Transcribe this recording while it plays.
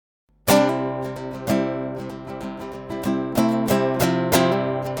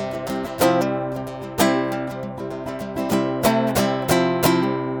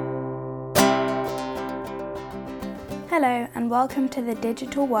Hello and welcome to the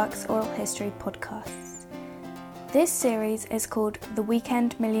Digital Works Oral History podcasts. This series is called The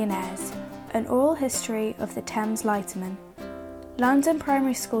Weekend Millionaires, an oral history of the Thames Lightermen. London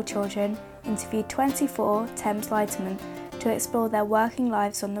primary school children interviewed 24 Thames Lightermen to explore their working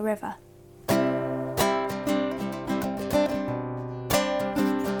lives on the river.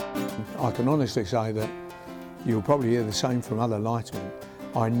 I can honestly say that you'll probably hear the same from other lightermen.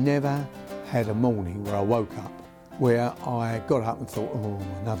 I never had a morning where I woke up where I got up and thought, oh,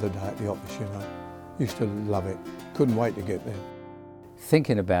 another day at the office, you know. Used to love it. Couldn't wait to get there.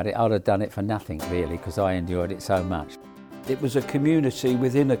 Thinking about it, I'd have done it for nothing really, because I enjoyed it so much. It was a community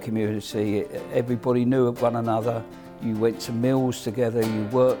within a community. Everybody knew of one another. You went to meals together, you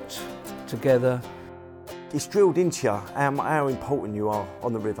worked together. It's drilled into you how important you are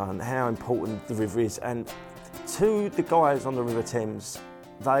on the river and how important the river is. And to the guys on the River Thames,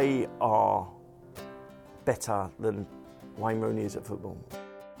 they are better than Wayne Rooney is at football.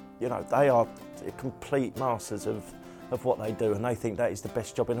 You know, they are complete masters of what they do, and they think that is the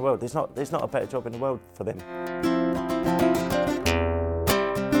best job in the world. There's not a better job in the world for them.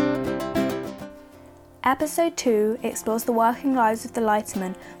 Episode 2 explores the working lives of the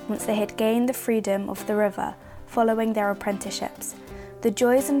lightermen once they had gained the freedom of the river following their apprenticeships, the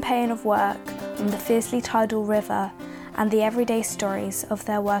joys and pain of work on the fiercely tidal river, and the everyday stories of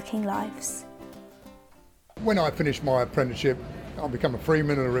their working lives. When I finished my apprenticeship, I became a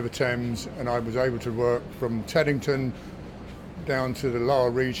freeman of the River Thames, and I was able to work from Teddington down to the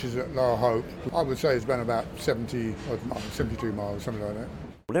lower reaches at Lower Hope. I would say it's been about 72 miles, something like that.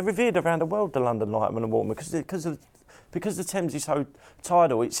 They're revered around the world, the London Lightermen and Watermen, because the Thames is so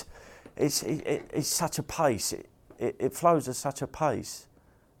tidal. It's such a pace. It flows at such a pace.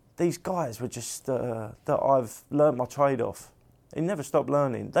 These guys were just that I've learnt my trade off. They never stop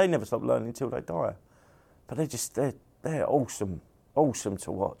learning. They never stop learning until they die. But they're awesome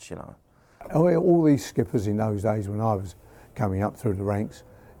to watch, you know. All these skippers in those days when I was coming up through the ranks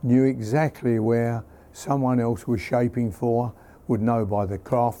knew exactly where someone else was shaping for, would know by the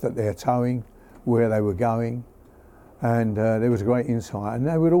craft that they're towing, where they were going, and there was a great insight. And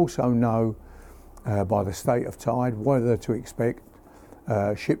they would also know by the state of tide whether to expect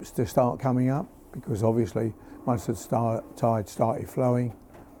ships to start coming up, because obviously once the tide started flowing,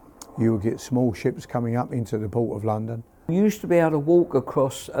 you would get small ships coming up into the Port of London. You used to be able to walk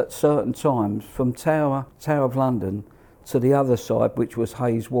across at certain times from Tower of London to the other side, which was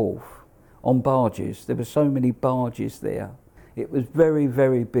Hayes Wharf, on barges. There were so many barges there. It was very,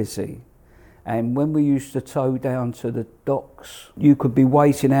 very busy. And when we used to tow down to the docks, you could be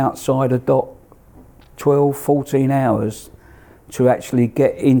waiting outside a dock 12, 14 hours to actually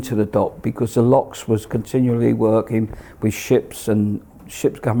get into the dock, because the locks was continually working with ships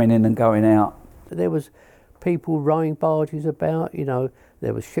coming in and going out. There was people rowing barges about, you know,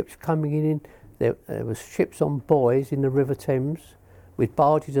 there was ships coming in, there was ships on buoys in the River Thames with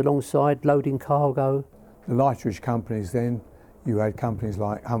barges alongside loading cargo. The lighterage companies then, you had companies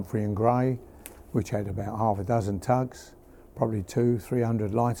like Humphrey and Gray, which had about half a dozen tugs, probably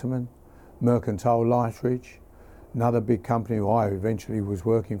 200-300 lightermen. Mercantile Lighterage, another big company who I eventually was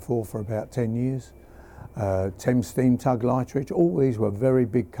working for about 10 years. Thames Steam Tug Lighterage, all these were very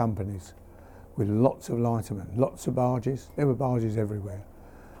big companies with lots of lightermen, lots of barges. There were barges everywhere.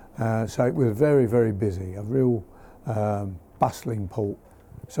 So it was very, very busy, a real bustling port.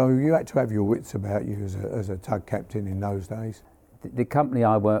 So you had to have your wits about you as a tug captain in those days. The company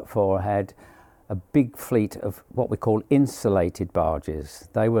I worked for had a big fleet of what we call insulated barges.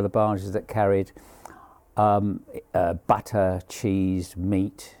 They were the barges that carried butter, cheese,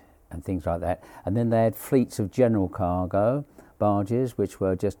 meat and things like that. And then they had fleets of general cargo barges, which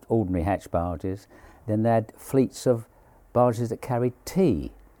were just ordinary hatch barges. Then they had fleets of barges that carried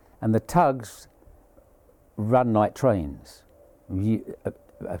tea. And the tugs run like trains.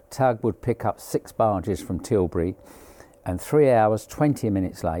 A tug would pick up 6 barges from Tilbury, and 3 hours, 20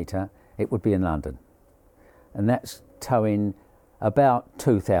 minutes later, it would be in London. And that's towing about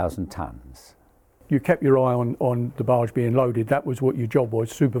 2,000 tonnes. You kept your eye on the barge being loaded. That was what your job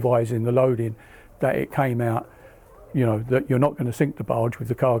was, supervising the loading, that it came out, you know, that you're not going to sink the barge with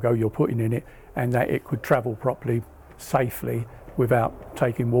the cargo you're putting in it, and that it could travel properly, safely, without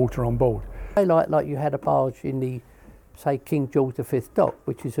taking water on board. Like you had a barge in the, say, King George V dock,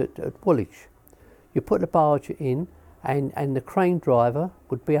 which is at Woolwich. You put the barge in, and the crane driver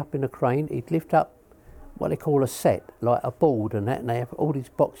would be up in a crane. He'd lift up what they call a set, like a board and that, and they have all these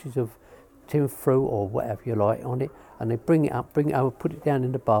boxes of tin fruit or whatever you like on it, and they bring it over, put it down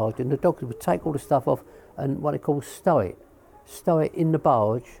in the barge, and the dockers would take all the stuff off and what they call stow it in the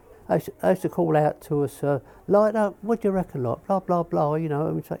barge, they used to call out to us, light up, what do you reckon, like, blah, blah, blah, you know,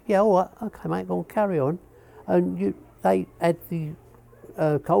 and we'd say, yeah, all right, okay, mate, go on, carry on. And they had the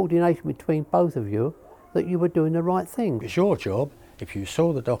coordination between both of you that you were doing the right thing. It's your job. If you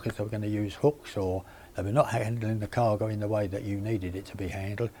saw the dockers that were going to use hooks or they were not handling the cargo in the way that you needed it to be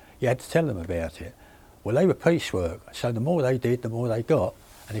handled, you had to tell them about it. Well, they were piecework, so the more they did, the more they got.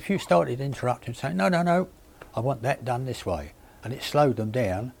 And if you started interrupting, saying, no, no, no, I want that done this way, and it slowed them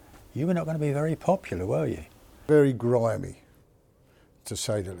down, you were not going to be very popular, were you? Very grimy, to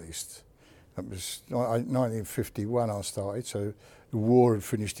say the least. It was 1951 I started, so the war had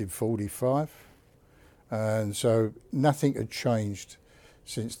finished in 45. And so nothing had changed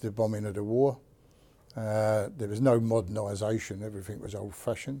since the bombing of the war. There was no modernisation, everything was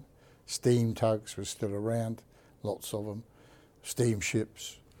old-fashioned. Steam tugs were still around, lots of them,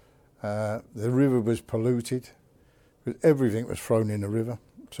 steamships. The river was polluted, everything was thrown in the river,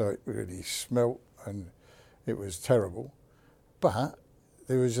 so it really smelt and it was terrible. But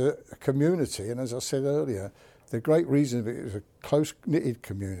there was a community, and as I said earlier, the great reason of it was a close-knitted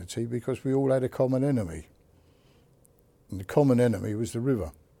community because we all had a common enemy. And the common enemy was the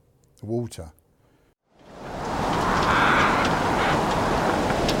river, the water.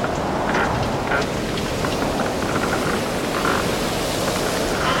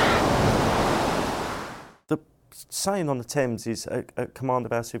 The saying on the Thames is at command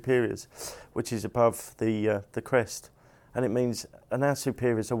of our superiors, which is above the crest, and it means, and our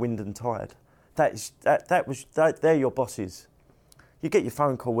superiors are wind and tide. They're your bosses. You get your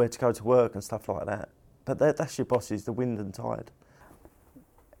phone call where to go to work and stuff like that, but that's your bosses, the wind and tide.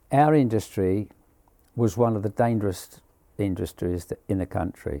 Our industry was one of the dangerous industries in the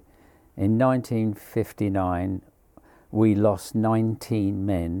country. In 1959, we lost 19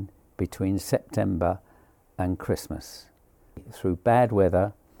 men between September and Christmas through bad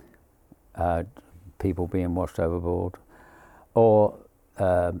weather, people being washed overboard, or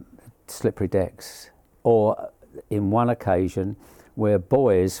slippery decks, or in one occasion where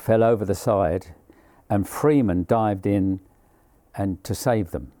boys fell over the side and Freeman dived in and to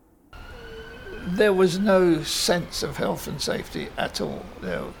save them. There was no sense of health and safety at all.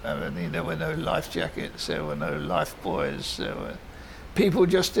 There were no life jackets, there were no life buoys, people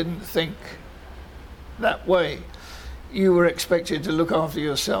just didn't think that way. You were expected to look after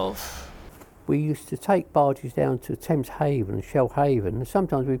yourself. We used to take barges down to Thames Haven and Shell Haven, and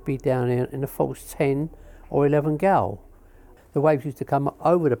sometimes we'd be down here in a false 10 or 11 gal. The waves used to come up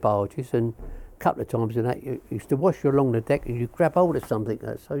over the barges, and a couple of times in that you used to wash you along the deck and you'd grab hold of something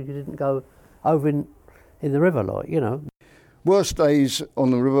so you didn't go over in the river, like, you know. Worst days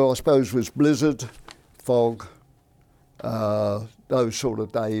on the river, I suppose, was blizzard, fog, those sort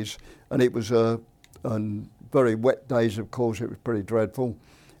of days, and it was on very wet days, of course. It was pretty dreadful.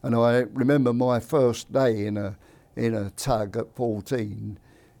 And I remember my first day in a tug at 14.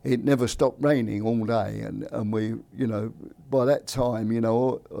 It never stopped raining all day, and we, you know, by that time, you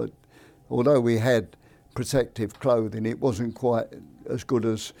know, although we had protective clothing, it wasn't quite as good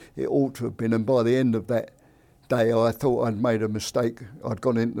as it ought to have been. And by the end of that day, I thought I'd made a mistake. I'd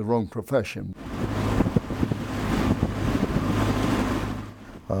gone into the wrong profession.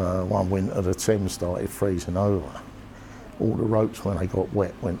 One winter, the Thames started freezing over. All the ropes, when they got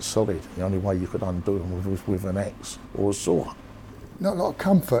wet, went solid. The only way you could undo them was with an axe or a saw. Not a lot of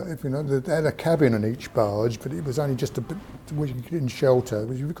comfort, if you know. They had a cabin on each barge, but it was only just a bit where you couldn't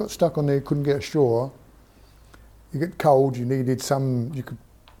shelter. If you got stuck on there, you couldn't get ashore. You get cold, you needed you could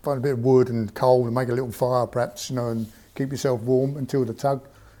find a bit of wood and coal and make a little fire perhaps, you know, and keep yourself warm until the tug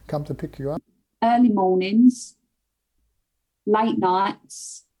come to pick you up. Early mornings, late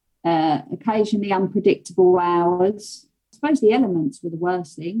nights, occasionally unpredictable hours. I suppose the elements were the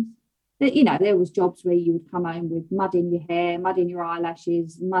worst things. You know, there was jobs where you would come home with mud in your hair, mud in your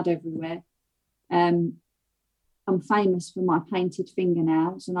eyelashes, mud everywhere. I'm famous for my painted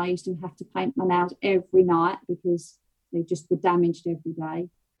fingernails, and I used to have to paint my nails every night because they just were damaged every day.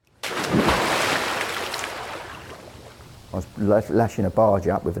 I was lashing a barge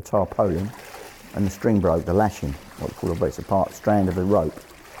up with a tarpaulin, and the string broke, the lashing, what we call it's a part strand of the rope.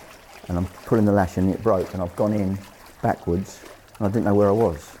 And I'm pulling the lashing and it broke, and I've gone in backwards and I didn't know where I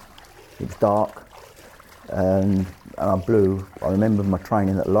was. It was dark and I blew. I remember my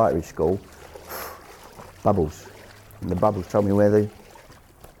training at Lightridge School, bubbles. And the bubbles told me where the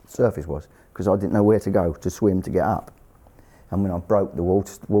surface was because I didn't know where to go to swim to get up. And when I broke the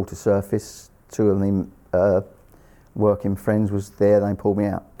water surface, two of them working friends was there, they pulled me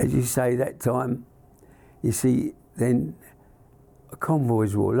out. As you say, that time, you see, then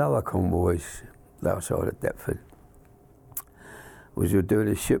convoys were lower convoys, lower side of Deptford, was we were doing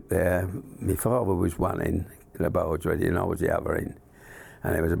a ship there. My father was one end of the barge ready and I was the other end.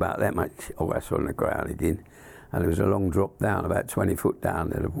 And there was about that much ice on the ground again. And there was a long drop down, about 20 foot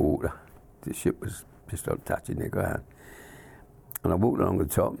down in the water. The ship was just on touching the ground. And I walked along the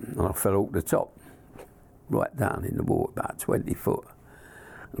top and I fell off the top, right down in the water, about 20 foot.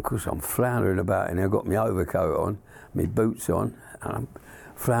 And of course I'm floundering about and I've got my overcoat on, my boots on, and I'm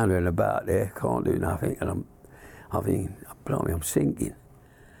floundering about there, can't do nothing, and I'm thinking, blimey, I'm sinking.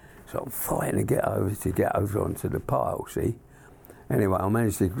 So I'm fighting to get over onto the pile, see. Anyway, I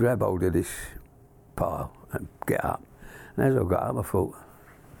managed to grab hold of this pile and get up. And as I got up, I thought,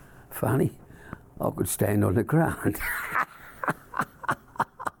 funny, I could stand on the ground.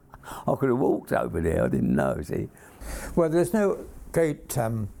 I could have walked over there, I didn't know, see. Well, there's no great,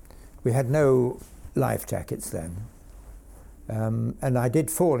 we had no life jackets then. And I did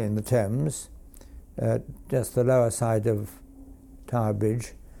fall in the Thames, just the lower side of Tower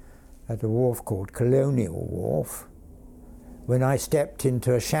Bridge, at a wharf called Colonial Wharf, when I stepped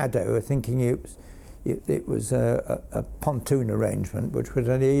into a shadow thinking it was a pontoon arrangement which would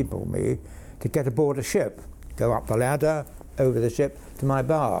enable me to get aboard a ship, go up the ladder, over the ship to my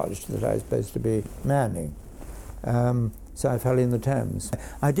barge that I was supposed to be manning. So I fell in the Thames.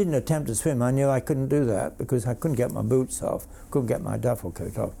 I didn't attempt to swim. I knew I couldn't do that because I couldn't get my boots off, couldn't get my duffel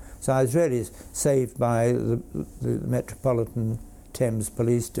coat off. So I was really saved by the Metropolitan Thames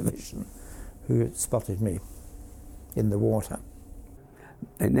Police Division, who had spotted me in the water.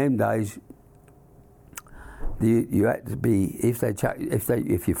 In them days, you had to be,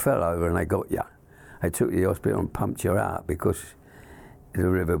 if you fell over and they got you, they took you to the hospital and pumped you out because the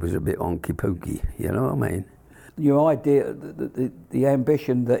river was a bit onky-pooky, you know what I mean? Your idea, the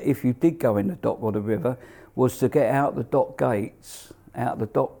ambition that if you did go in the dock or the river was to get out the dock gates, out the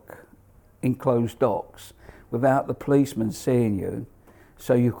dock, enclosed docks, without the policeman seeing you,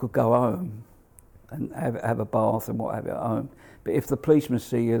 so you could go home and have a bath and what have you at home. But if the policemen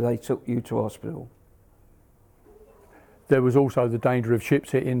see you, they took you to hospital. There was also the danger of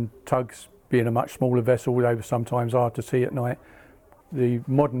ships hitting tugs. Being a much smaller vessel, they were sometimes hard to see at night. The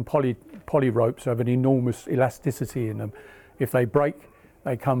modern poly ropes have an enormous elasticity in them. If they break,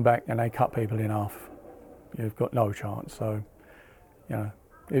 they come back and they cut people in half. You've got no chance. So, you know,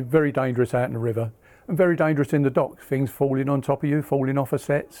 it's very dangerous out in the river and very dangerous in the docks. Things falling on top of you, falling off of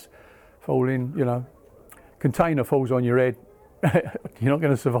sets, falling, you know, container falls on your head, you're not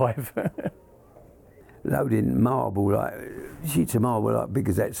going to survive. Loading marble, like sheets of marble like big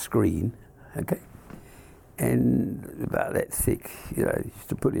as that screen, okay, and about that thick, you know, used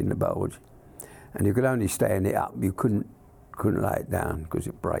to put it in the barge, and you could only stand it up. You couldn't lay it down because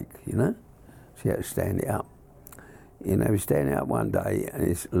it'd break, you know. So you had to stand it up. You know, we were standing up one day, and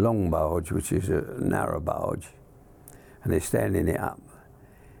this long barge, which is a narrow barge, and they're standing it up,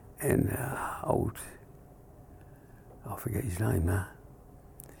 and I forget his name now.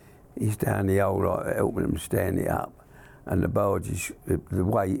 He's down the hole like helping them stand it up, and the barge is, the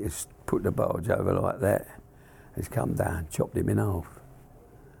weight has put the barge over like that. It's come down, chopped him in half.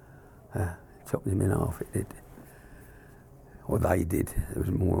 Chopped him in half, it did. Or they did. There was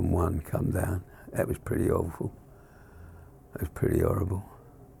more than one come down. That was pretty awful. That was pretty horrible.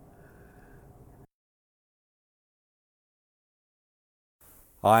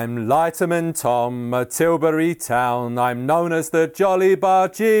 I'm Lighterman Tom, a Tilbury town. I'm known as the Jolly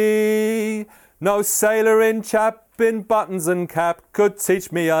Bargee. No sailor in chap in buttons and cap could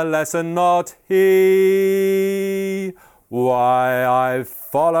teach me a lesson, not he. Why, I've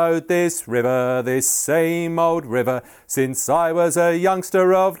followed this river, this same old river, since I was a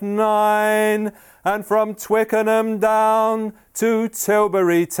youngster of 9. And from Twickenham down to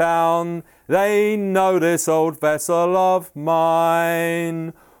Tilbury town, they know this old vessel of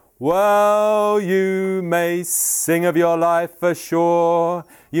mine. Well, you may sing of your life ashore,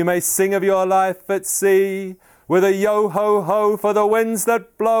 you may sing of your life at sea, with a yo-ho-ho for the winds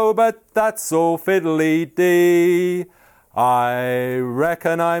that blow, but that's all fiddly-dee. I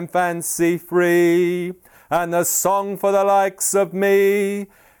reckon I'm fancy free, and the song for the likes of me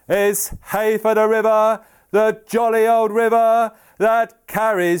is hey for the river, the jolly old river that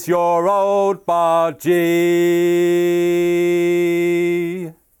carries your old bargee.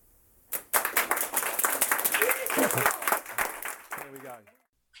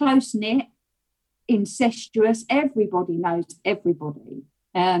 Close-knit, incestuous, everybody knows everybody.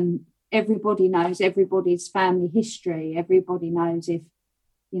 Everybody knows everybody's family history. Everybody knows if,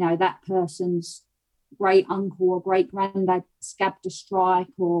 you know, that person's great uncle or great granddad scabbed a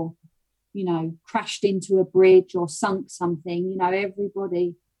strike or, you know, crashed into a bridge or sunk something. You know,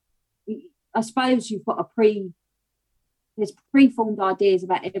 everybody, I suppose you've got there's preformed ideas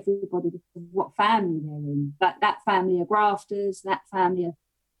about everybody because of what family they're in. That family are grafters, that family are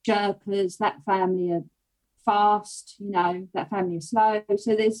shirkers, that family are fast, that family are slow.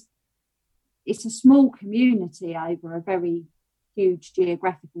 So it's a small community over a very huge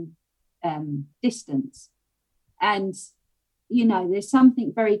geographical distance. And, there's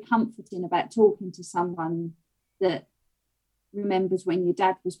something very comforting about talking to someone that remembers when your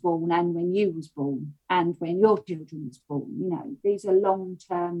dad was born and when you was born and when your children was born. These are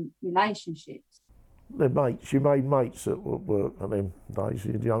long-term relationships. They're mates. You made mates at work on them days.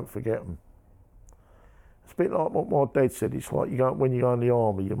 You don't forget them. It's a bit like what my dad said. It's like when you go in the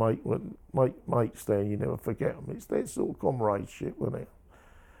army, you make mates there and you never forget them. It's that sort of comradeship, isn't it?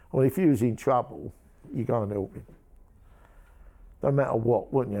 I mean, if you was in trouble, you go and help him. No matter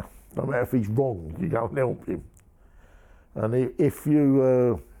what, wouldn't you? No matter if he's wrong, you go and help him. And if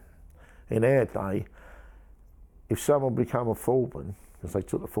you, in our day, if someone became a foreman, because they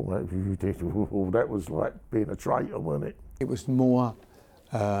took the foreman out, you did, that was like being a traitor, wasn't it? It was more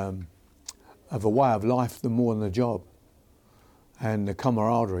of a way of life than more than a job. And the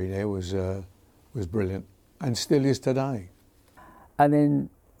camaraderie there was brilliant, and still is today. And then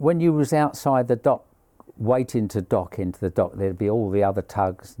when you was outside the dock, waiting to dock into the dock, there'd be all the other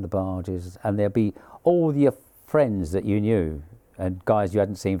tugs and the barges, and there'd be all your friends that you knew and guys you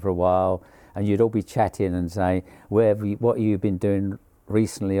hadn't seen for a while, and you'd all be chatting and saying, what have you been doing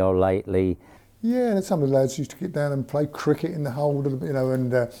recently or lately? Yeah, and some of the lads used to get down and play cricket in the hold,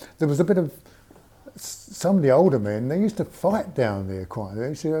 and there was a bit of, some of the older men, they used to fight down there quite. They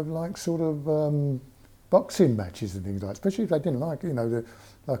used to have like sort of boxing matches and things like that, especially if they didn't like,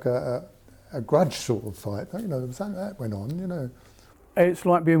 like a grudge sort of fight. Something that went on, It's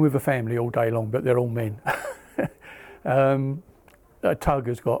like being with a family all day long, but they're all men. A tug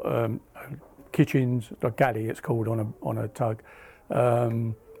has got kitchens, a galley it's called on a tug.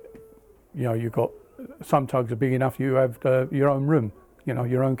 You've got, some tugs are big enough you have your own room,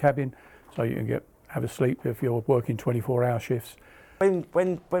 your own cabin, so you can have a sleep if you're working 24-hour shifts.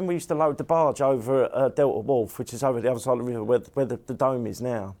 When we used to load the barge over at Delta Wharf, which is over the other side of the river where the dome is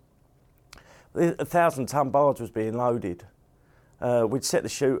now, a 1,000-ton barge was being loaded. We'd set the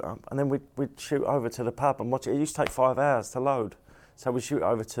chute up and then we'd shoot over to the pub and watch it. It used to take 5 hours to load. So we'd shoot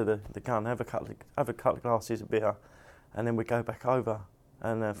over to the gun, have a couple of glasses of beer, and then we'd go back over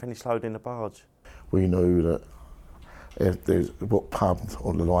and finish loading the barge. We knew that if there's what pub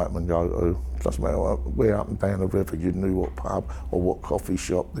or the lightmen go to, doesn't matter where up and down the river, you knew what pub or what coffee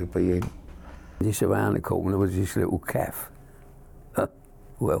shop they'd be in. Just around the corner was this little cafe.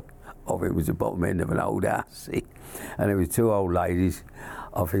 Well, I think it was the bottom end of an old house, see? And there was two old ladies,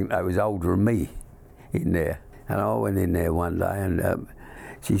 I think they was older than me, in there. And I went in there one day and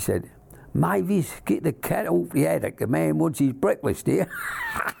she said, "Mavis, get the cat off the attic, the man wants his breakfast here."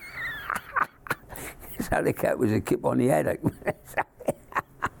 So the cat was a kip on the attic.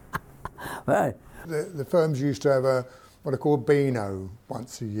 Right. The firms used to have what I call Beano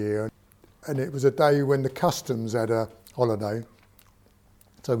once a year, and it was a day when the customs had a holiday,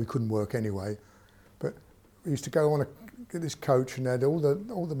 so we couldn't work anyway. But we used to go on get this coach, and had all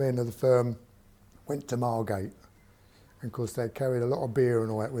the men of the firm went to Margate. And of course, they carried a lot of beer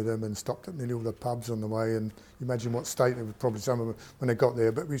and all that with them, and stopped at nearly all the pubs on the way. And you imagine what state they were, probably some of them when they got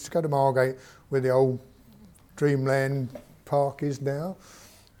there. But we used to go to Margate, where the old Dreamland Park is now,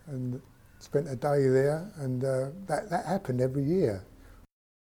 and spent a day there. And that happened every year.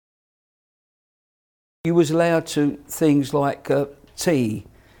 You was allowed to things like tea.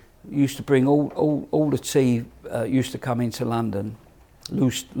 You used to bring all the tea used to come into London,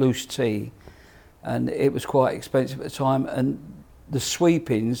 loose tea. And it was quite expensive at the time, and the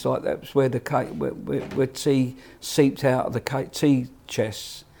sweepings, like that was where the cake, where tea seeped out of the tea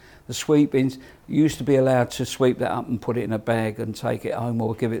chests. The sweepings, you used to be allowed to sweep that up and put it in a bag and take it home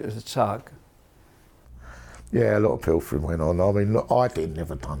or give it to the tug. Yeah, a lot of pilfering went on. I mean, look, I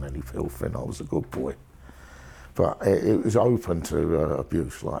never done any pilfering. I was a good boy, but it was open to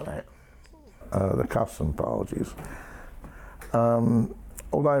abuse like that. The custom barges.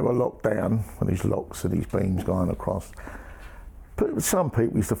 Although they were locked down with these locks and these beams going across, but some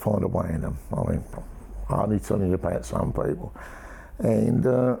people used to find a way in them. I mean, I only tell you about some people. And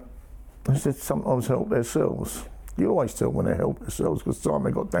they said sometimes help themselves. You always tell when they help themselves, because the time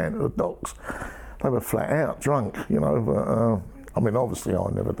they got down to the docks, they were flat out drunk, but I mean, obviously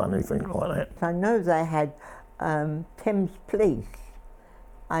I've never done anything like that. I know they had Thames Police,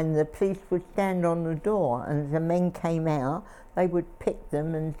 and the police would stand on the door, and as the men came out, they would pick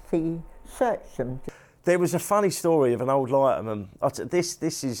them and search them. There was a funny story of an old lighterman.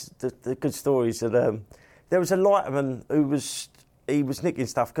 This is the good stories that there was a lighterman who was nicking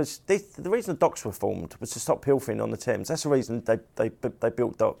stuff because the reason the docks were formed was to stop pilfering on the Thames. That's the reason they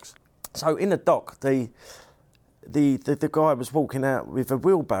built docks. So in the dock, the guy was walking out with a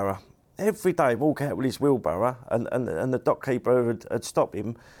wheelbarrow. Every day, walk out with his wheelbarrow, and the dock keeper had stopped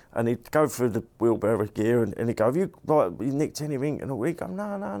him, and he'd go through the wheelbarrow gear, and he'd go, "Have you nicked anything?" And he'd go,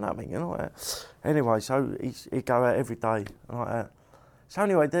 "No, nothing," you know, like that. Anyway, so he'd go out every day like that. So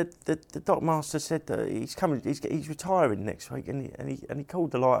anyway, the dock master said that he's coming, he's retiring next week, and he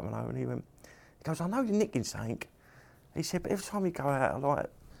called the lighterman over, and he goes, "I know you're nicking something." He said, "But every time you go out, like,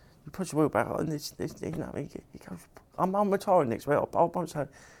 you push the wheelbarrow, and there's nothing." He goes, "I'm retiring next week. I won't say.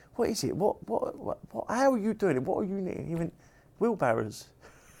 What is it? What? How are you doing it? What are you nicking?" He went, "Wheelbarrows."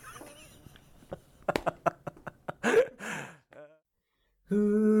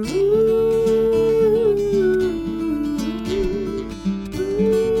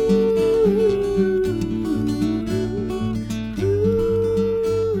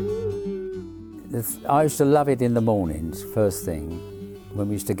 I used to love it in the mornings, first thing, when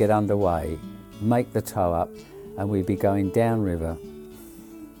we used to get underway, make the tow up, and we'd be going downriver.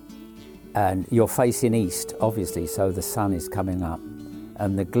 And you're facing east, obviously, so the sun is coming up,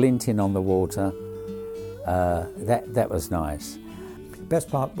 and the glinting on the water, that was nice. The best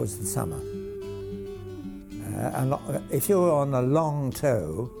part was the summer. And if you're on a long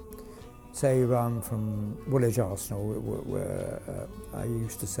tow, say round from Woolwich Arsenal, where I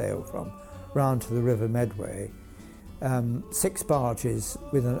used to sail from, round to the River Medway, 6 barges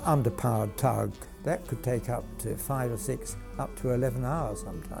with an underpowered tug, that could take up to 5 or 6, up to 11 hours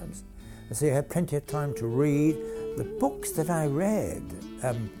sometimes. And so you had plenty of time to read the books that I read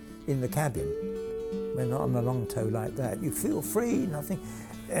in the cabin when on a long tow like that. You feel free, nothing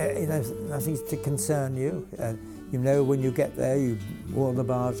to concern you. You know when you get there, you moor the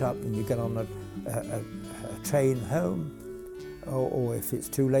barge up and you get on a train home, or if it's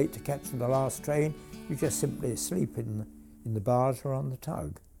too late to catch the last train, you just simply sleep in the barge or on the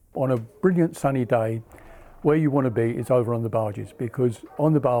tug. On a brilliant sunny day, where you want to be is over on the barges, because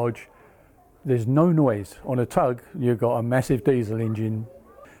on the barge there's no noise. On a tug, you've got a massive diesel engine.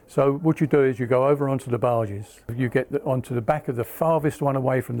 So what you do is you go over onto the barges. You get onto the back of the farthest one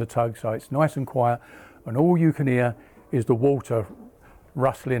away from the tug, so it's nice and quiet, and all you can hear is the water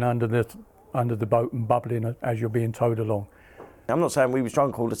rustling under the boat and bubbling as you're being towed along. I'm not saying we was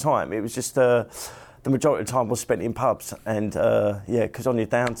drunk all the time. It was just the majority of the time was spent in pubs, and because on your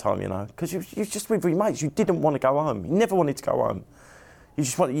downtime, you know, because you just with your mates, you didn't want to go home. You never wanted to go home. You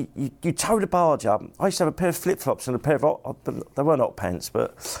just want you tow the barge up. I used to have a pair of flip-flops and a pair of they weren't hot pants,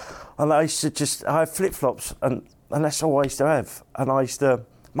 but I used to I had flip-flops and that's all I used to have. And I used to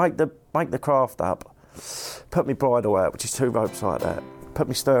make the craft up, put my bridle out, which is 2 ropes like that, put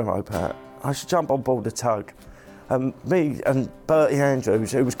my stern rope out. I used to jump on board the tug. Me and Bertie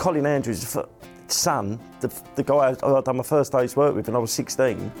Andrews, who was Colin Andrews' son, the guy I'd done my first day's work with when I was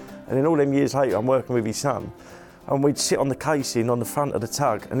 16, and then all them years later I'm working with his son. And we'd sit on the casing on the front of the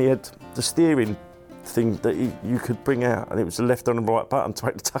tug, and he had the steering thing that you could bring out, and it was the left and the right button to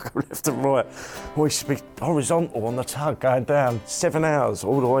make the tug go left and right. We used to be horizontal on the tug, going down 7 hours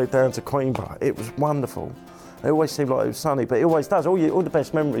all the way down to Queenborough. It was wonderful. It always seemed like it was sunny, but it always does. All the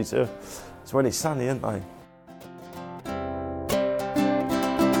best memories are when it's sunny, aren't they?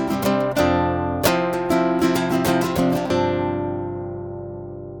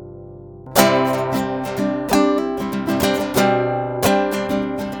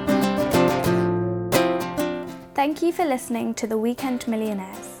 Thank you for listening to The Weekend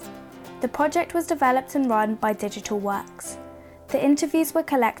Millionaires. The project was developed and run by Digital Works. The interviews were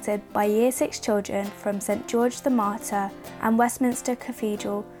collected by Year 6 children from St George the Martyr and Westminster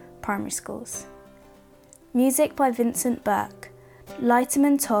Cathedral primary schools. Music by Vincent Burke.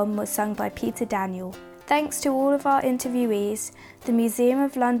 Lighterman Tom was sung by Peter Daniel. Thanks to all of our interviewees, the Museum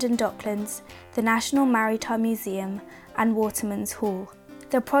of London Docklands, the National Maritime Museum and Waterman's Hall.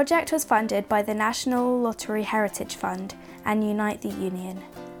 The project was funded by the National Lottery Heritage Fund and Unite the Union.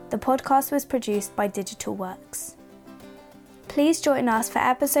 The podcast was produced by Digital Works. Please join us for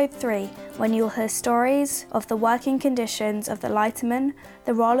episode 3, when you'll hear stories of the working conditions of the lightermen,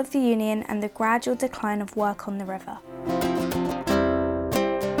 the role of the union and the gradual decline of work on the river.